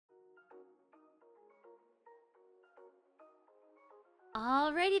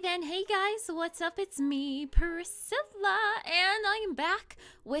Alrighty then, hey guys, what's up? It's me, Priscilla, and I am back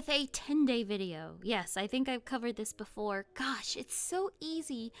with a 10-day video. Yes, I think I've covered this before. Gosh, it's so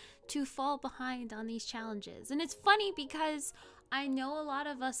easy to fall behind on these challenges. And it's funny because I know a lot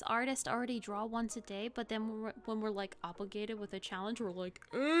of us artists already draw once a day, but then when we're like obligated with a challenge, we're like,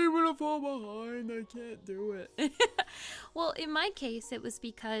 I'm gonna fall behind, I can't do it. Well, in my case, it was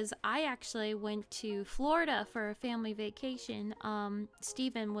because I actually went to Florida for a family vacation.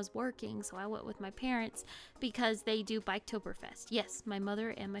 Steven was working, so I went with my parents because they do Biketoberfest. Yes, my mother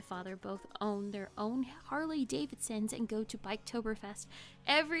and my father both own their own Harley Davidsons and go to Biketoberfest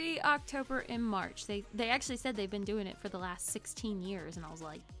every October and March. They actually said they've been doing it for the last 16 years, and I was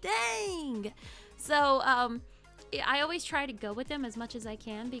like, dang! So, I always try to go with them as much as I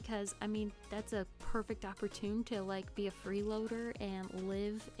can because, I mean, that's a perfect opportunity to, like, be a freeloader and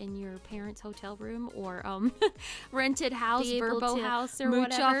live in your parents' hotel room or, rented house, Burbo house or mooch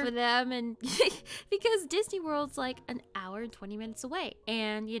whatever. Off of them, and because Disney World's, like, an hour and 20 minutes away.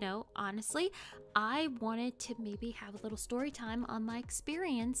 And, you know, honestly, I wanted to maybe have a little story time on my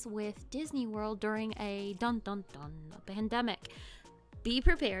experience with Disney World during a pandemic. Be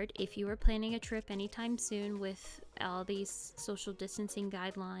prepared if you are planning a trip anytime soon with all these social distancing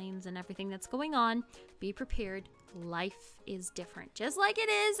guidelines and everything that's going on. Be prepared. Life is different. Just like it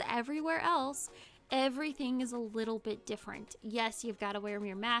is everywhere else, everything is a little bit different. Yes, you've got to wear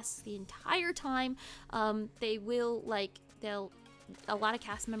your masks the entire time. A lot of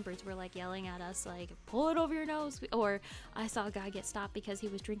cast members were like yelling at us like, pull it over your nose, or I saw a guy get stopped because he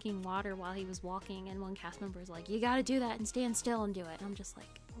was drinking water while he was walking, and one cast member was like, you gotta do that and stand still and do it. And I'm just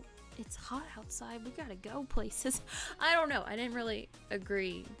like, it's hot outside, we gotta go places. I don't know, I didn't really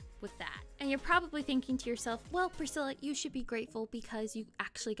agree with that. And you're probably thinking to yourself, well, Priscilla, you should be grateful because you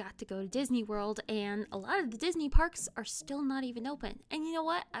actually got to go to Disney World, and a lot of the Disney parks are still not even open. And you know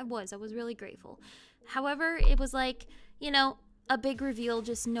what? I was really grateful. However, it was like, you know, a big reveal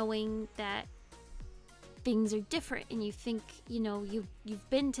just knowing that things are different, and you think, you know, you've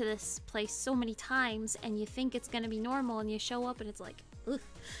been to this place so many times and you think it's gonna be normal, and you show up and it's like, ugh.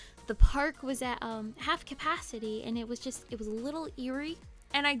 The park was at half capacity, and it was a little eerie,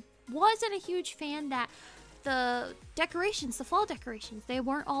 and I wasn't a huge fan that the decorations, the fall decorations, they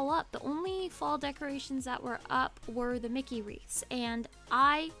weren't all up. The only fall decorations that were up were the Mickey wreaths, and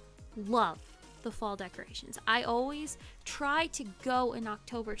I love the fall decorations. I always try to go in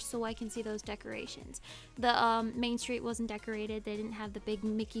October so I can see those decorations. The Main Street wasn't decorated. They didn't have the big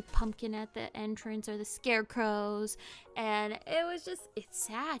Mickey pumpkin at the entrance or the scarecrows, and it was just, it's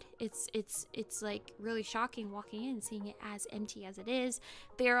sad. It's like really shocking walking in and seeing it as empty as it is.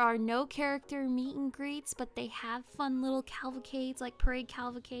 There are no character meet and greets, but they have fun little cavalcades, like parade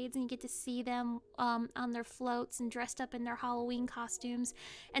cavalcades, and you get to see them on their floats and dressed up in their Halloween costumes,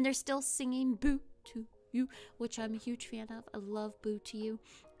 and they're still singing Boo to You, which I'm a huge fan of. I love Boo to You,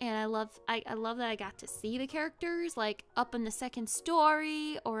 and I love that I got to see the characters like up in the second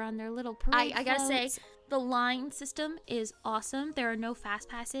story or on their little parade I gotta say, the line system is awesome. There are no fast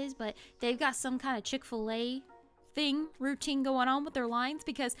passes, but they've got some kind of Chick-fil-A routine going on with their lines,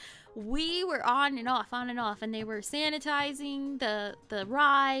 because we were on and off, and they were sanitizing the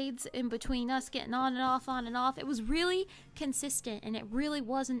rides in between us getting on and off. It was really consistent, and it really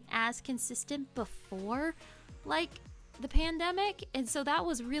wasn't as consistent before, like, the pandemic, and so that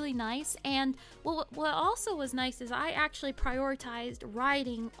was really nice. And what also was nice is I actually prioritized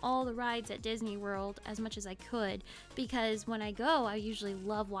riding all the rides at Disney World as much as I could, because when I go, I usually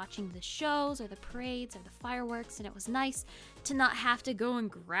love watching the shows or the parades or the fireworks, and it was nice to not have to go and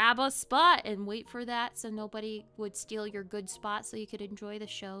grab a spot and wait for that so nobody would steal your good spot so you could enjoy the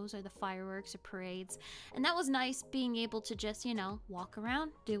shows or the fireworks or parades. And that was nice, being able to just, you know, walk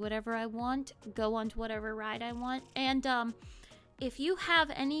around, do whatever I want, go onto whatever ride I want. And if you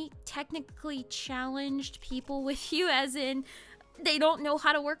have any technically challenged people with you, as in they don't know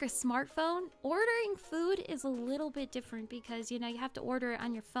how to work a smartphone, ordering food is a little bit different because, you know, you have to order it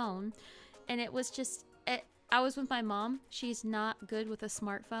on your phone. And it was just, I was with my mom. She's not good with a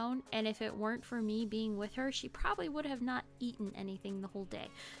smartphone, and if it weren't for me being with her, she probably would have not eaten anything the whole day.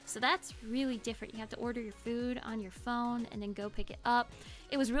 So that's really different. You have to order your food on your phone and then go pick it up.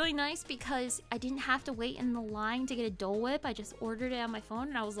 It was really nice because I didn't have to wait in the line to get a Dole Whip. I just ordered it on my phone,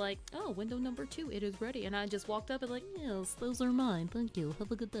 and I was like, oh, window number 2, it is ready. And I just walked up and like, yes, those are mine. Thank you.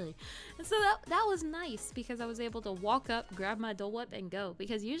 Have a good day. And so that was nice because I was able to walk up, grab my Dole Whip, and go,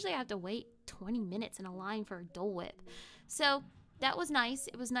 because usually I have to wait 20 minutes in a line for a Dole Whip. So that was nice.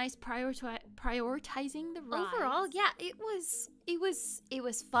 It was nice prioritizing the rides. Overall, yeah, it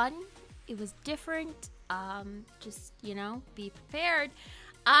was fun. It was different. Just, you know, be prepared.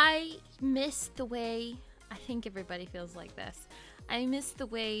 I miss the way, I think everybody feels like this. I miss the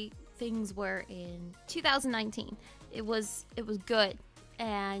way things were in 2019. It was good.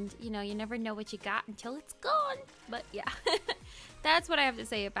 And, you know, you never know what you got until it's gone. But yeah, that's what I have to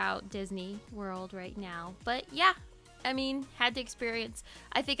say about Disney World right now. But yeah, I mean, had to experience.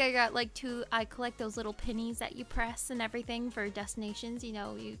 I think I got like I collect those little pennies that you press and everything for destinations. You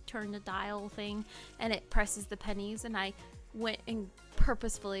know, you turn the dial thing and it presses the pennies. And I went and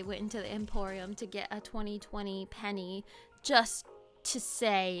purposefully went into the Emporium to get a 2020 penny just to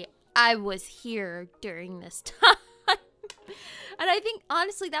say I was here during this time. And I think,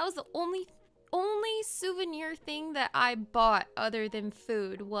 honestly, that was the only souvenir thing that I bought other than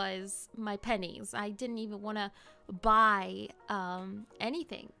food was my pennies. I didn't even want to buy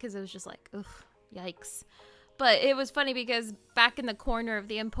anything because it was just like, ugh, yikes. But it was funny because back in the corner of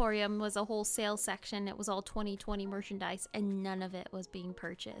the Emporium was a whole sale section. It was all 2020 merchandise, and none of it was being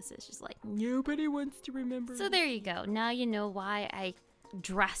purchased. It's just like, nobody wants to remember. So there you go. Now you know why I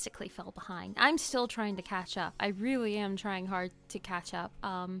drastically fell behind. I'm still trying to catch up. I really am trying hard to catch up.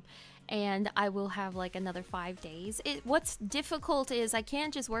 And I will have like another 5 days. What's difficult is I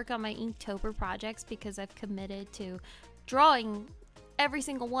can't just work on my Inktober projects because I've committed to drawing every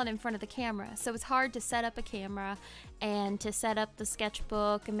single one in front of the camera. So it's hard to set up a camera and to set up the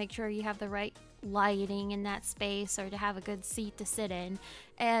sketchbook and make sure you have the right lighting in that space or to have a good seat to sit in.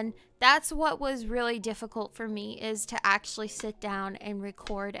 And that's what was really difficult for me, is to actually sit down and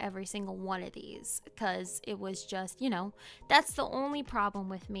record every single one of these, because it was just, you know, that's the only problem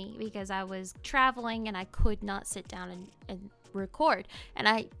with me, because I was traveling and I could not sit down and record. And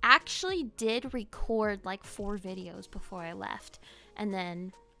I actually did record like 4 videos before I left, and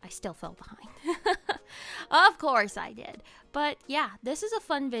then I still fell behind. Of course I did. But yeah, this is a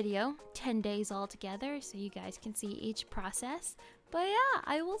fun video. 10 days all together, so you guys can see each process. But yeah,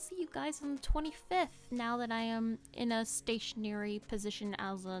 I will see you guys on the 25th, now that I am in a stationary position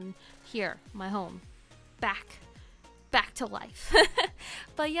as in here, my home. Back to life.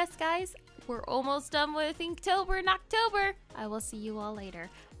 But yes, guys, we're almost done with Inktober in October. I will see you all later.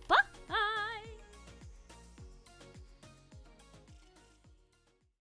 Bye!